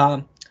let's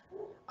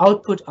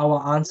output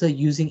our answer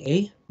using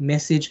a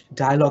message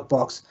dialog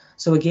box.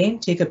 So again,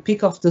 take a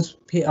pic of this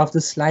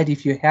slide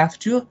if you have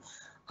to,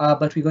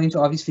 but we're going to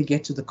obviously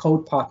get to the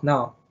code part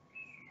now.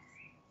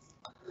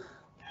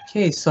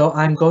 Okay, so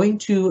I'm going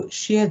to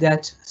share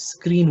that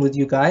screen with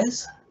you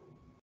guys.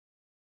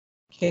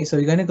 Okay, so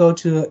we're going to go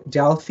to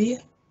Delphi.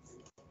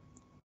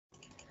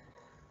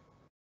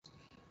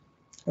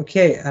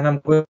 Okay, and I'm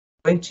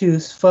going to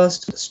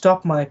first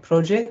stop my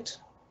project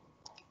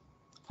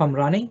from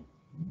running.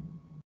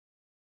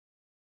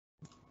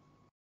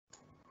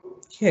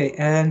 Okay,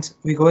 and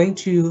we're going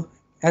to,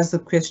 as the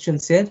question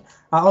said,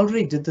 I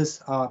already did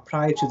this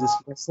prior to this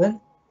lesson.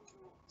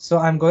 So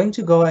I'm going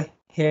to go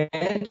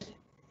ahead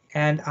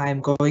and I'm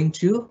going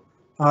to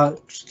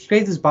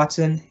create this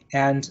button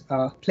and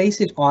place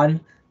it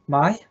on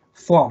my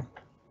form.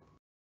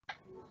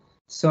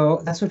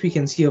 So that's what we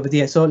can see over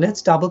there. So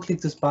let's double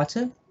click this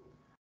button.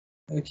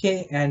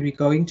 Okay, and we're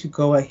going to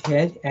go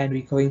ahead and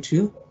we're going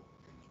to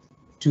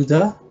do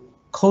the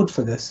code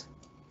for this.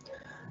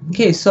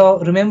 Okay, so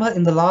remember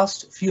in the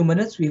last few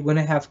minutes, we're going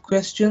to have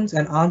questions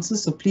and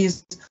answers. So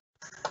please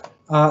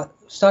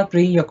start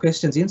bringing your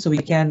questions in so we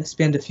can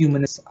spend a few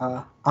minutes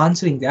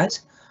answering that.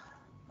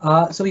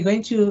 So we're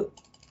going to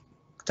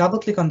double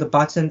click on the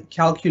button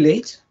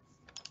calculate.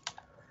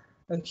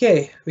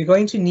 Okay, we're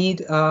going to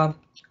need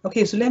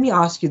okay, so let me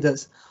ask you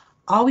this.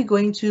 Are we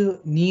going to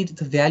need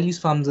the values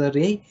from the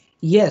array?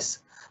 Yes,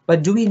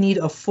 but do we need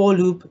a for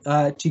loop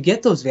to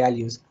get those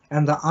values?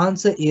 And the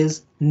answer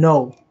is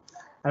no.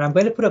 And I'm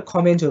going to put a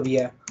comment over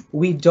here.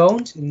 We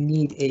don't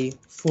need a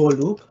for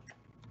loop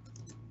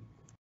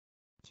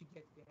to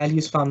get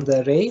values from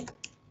the array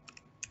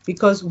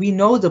because we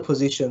know the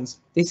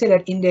positions. They said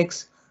at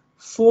index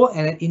 4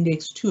 and at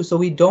index 2. So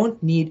we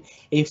don't need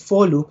a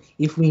for loop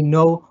if we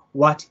know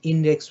what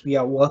index we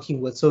are working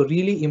with. So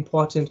really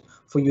important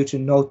for you to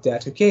note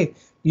that. Okay,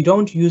 you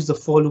don't use the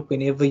for loop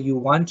whenever you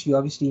want. You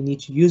obviously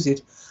need to use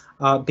it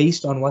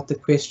based on what the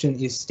question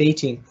is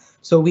stating.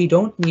 So we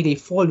don't need a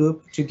for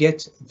loop to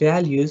get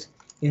values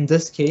in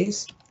this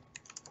case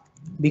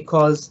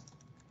because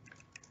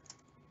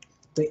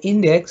the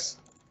index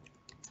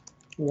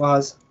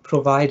was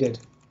provided.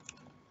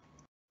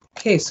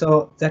 Okay,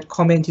 so that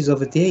comment is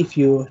over there if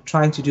you're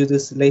trying to do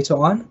this later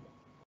on.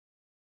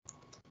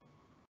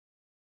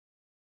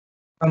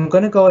 I'm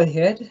going to go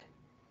ahead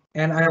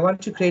and I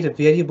want to create a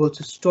variable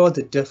to store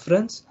the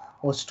difference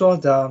or store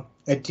the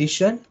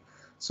addition.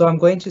 So I'm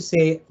going to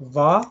say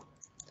var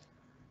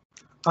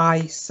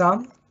I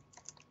sum,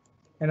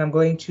 and I'm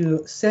going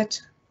to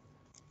set,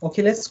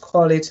 okay, let's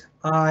call it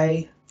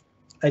I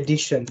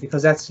addition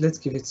because that's, let's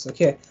give it,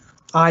 okay,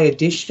 I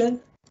addition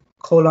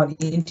colon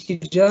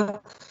integer.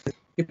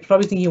 You're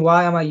probably thinking,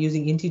 why am I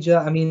using integer?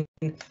 I mean,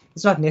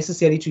 it's not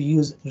necessary to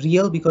use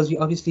real because we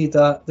obviously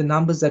the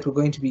numbers that were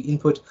going to be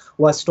input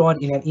was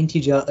stored in an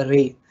integer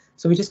array.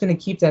 So we're just going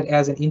to keep that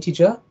as an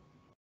integer.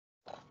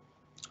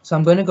 So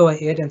I'm going to go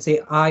ahead and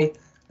say I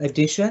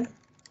addition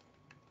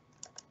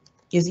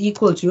is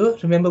equal to,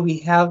 remember we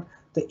have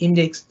the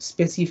index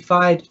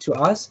specified to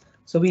us.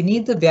 So we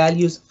need the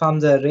values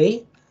from the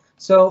array.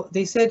 So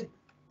they said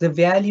the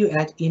value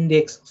at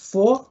index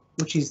 4,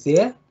 which is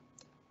there,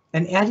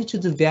 and add it to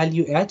the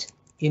value at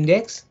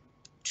index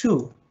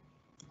 2,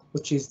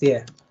 which is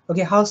there.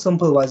 Okay, how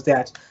simple was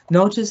that?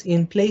 Notice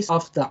in place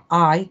of the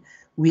I,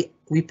 we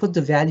put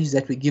the values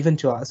that were given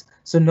to us.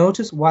 So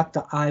notice what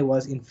the I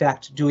was in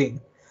fact doing.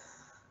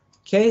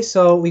 Okay,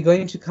 so we're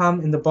going to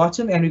come in the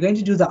bottom and we're going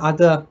to do the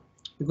other,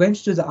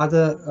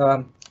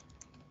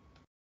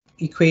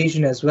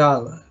 equation as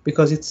well,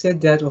 because it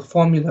said that, or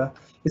formula,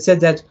 it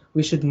said that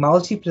we should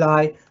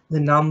multiply the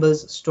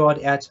numbers stored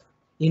at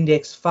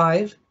index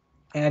 5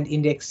 and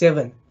index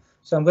 7.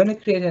 So I'm going to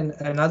create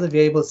another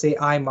variable, say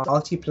I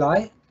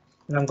multiply,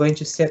 and I'm going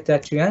to set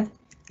that to an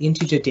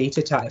integer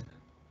data type.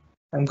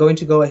 I'm going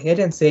to go ahead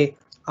and say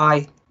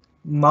I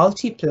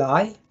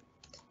multiply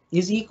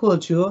is equal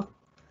to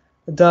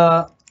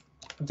the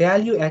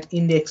value at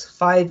index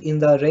 5 in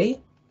the array.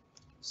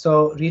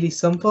 So really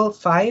simple,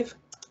 5.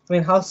 I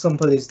mean, how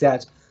simple is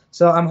that?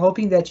 So I'm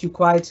hoping that you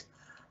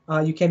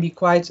can be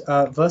quite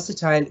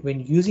versatile when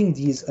using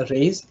these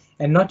arrays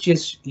and not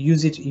just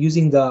use it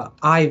using the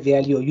I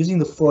value or using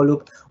the for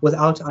loop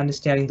without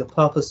understanding the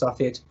purpose of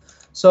it.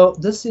 So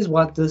this is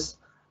what this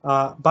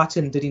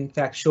button did in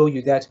fact show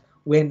you, that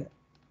when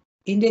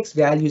index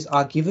values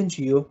are given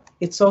to you,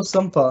 it's so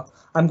simple.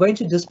 I'm going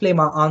to display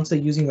my answer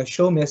using a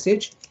show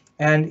message,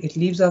 and it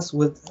leaves us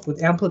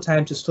with ample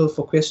time to still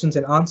for questions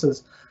and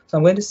answers. So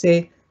I'm going to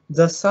say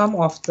the sum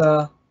of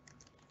the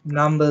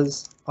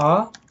numbers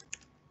are.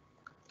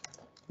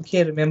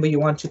 Okay, remember you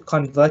want to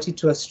convert it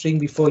to a string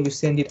before you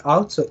send it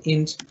out. So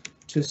int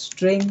to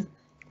string,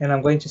 and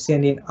I'm going to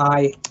send in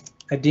I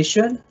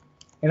addition.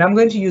 And I'm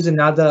going to use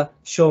another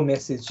show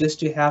message just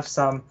to have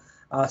some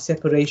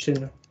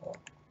separation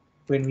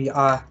when we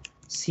are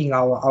seeing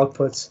our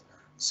outputs.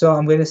 So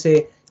I'm going to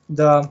say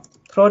the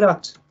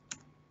product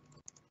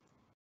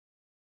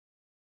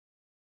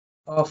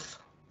of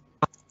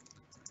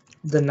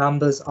the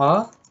numbers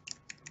are.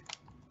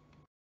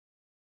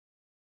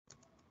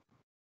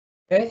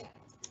 Okay,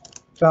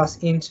 plus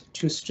int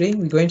to string.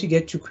 We're going to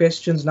get to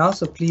questions now,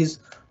 so please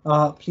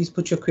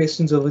put your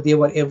questions over there,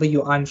 whatever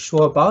you're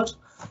unsure about,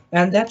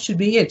 and that should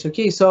be it.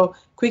 Okay, so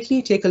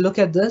quickly take a look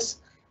at this,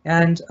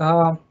 and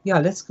yeah,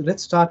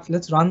 let's start.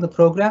 Let's run the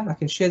program. I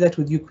can share that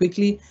with you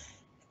quickly,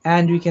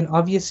 and we can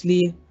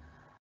obviously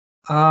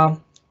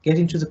get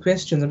into the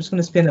questions. I'm just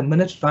going to spend a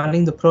minute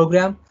running the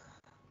program.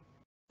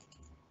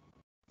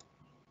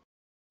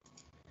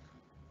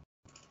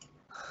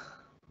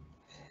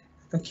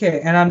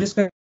 Okay, and I'm just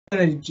going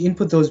to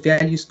input those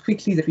values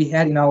quickly that we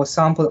had in our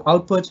sample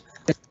output,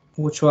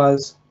 which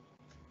was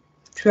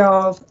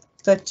 12,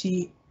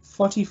 30,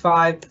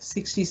 45,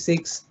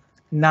 66,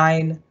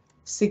 9,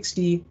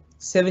 60,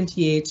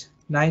 78,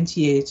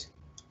 98,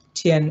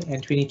 10,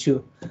 and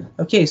 22.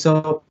 Okay,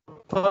 so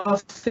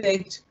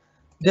perfect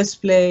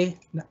display,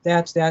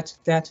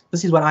 that.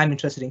 This is what I'm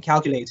interested in,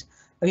 calculate.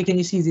 Okay, can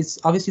you see it's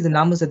obviously the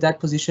numbers at that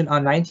position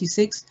are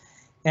 96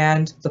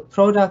 and the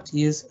product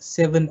is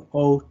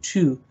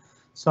 702.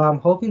 So I'm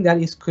hoping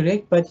that is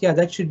correct, but yeah,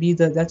 that should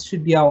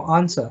be our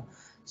answer.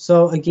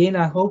 So again,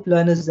 I hope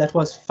learners that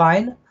was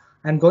fine.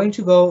 I'm going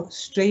to go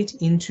straight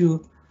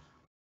into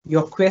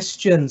your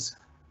questions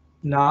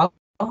now.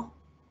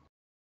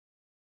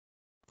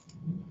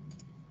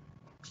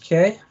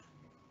 Okay,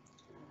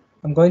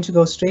 I'm going to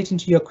go straight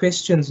into your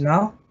questions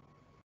now.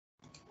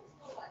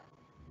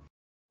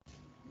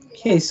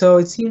 Okay, so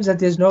it seems that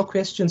there's no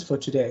questions for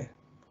today.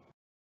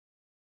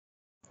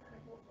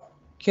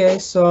 Okay,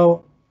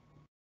 so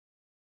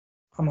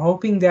I'm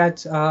hoping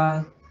that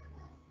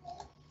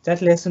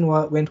that lesson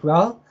went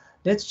well.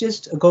 Let's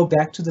just go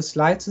back to the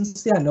slide.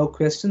 Since there are no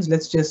questions,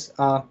 let's just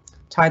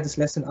tie this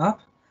lesson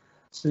up.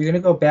 So we're going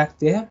to go back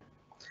there.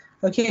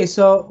 Okay,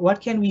 so what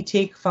can we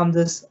take from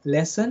this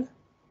lesson?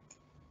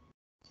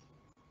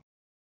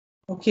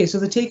 Okay, so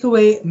the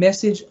takeaway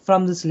message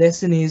from this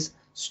lesson is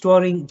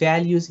storing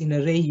values in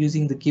array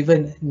using the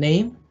given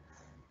name,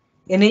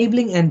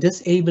 enabling and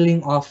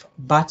disabling of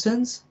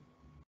buttons,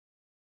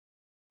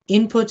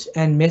 input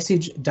and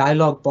message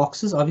dialog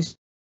boxes. Obviously,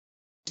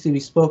 we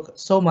spoke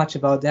so much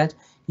about that.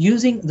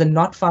 Using the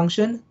not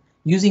function,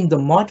 using the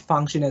mod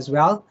function as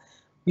well.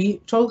 We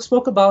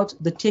spoke about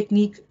the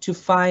technique to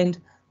find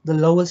the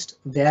lowest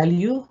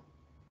value.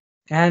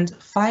 And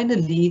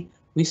finally,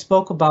 we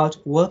spoke about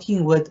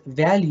working with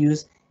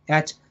values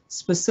at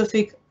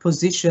specific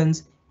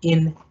positions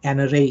in an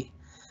array.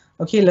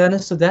 Okay,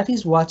 learners, so that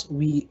is what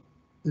we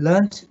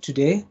learned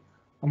today.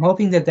 I'm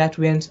hoping that that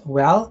went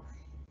well.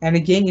 And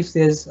again, if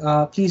there's,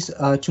 please,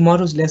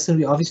 tomorrow's lesson,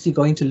 we're obviously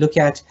going to look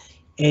at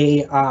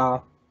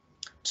a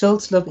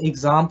tilt-slip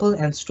example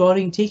and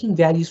taking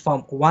values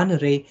from one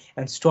array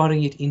and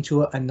storing it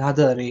into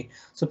another array.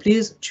 So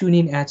please tune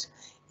in at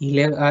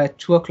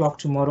 2 o'clock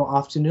tomorrow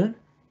afternoon,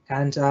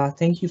 and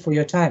thank you for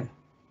your time.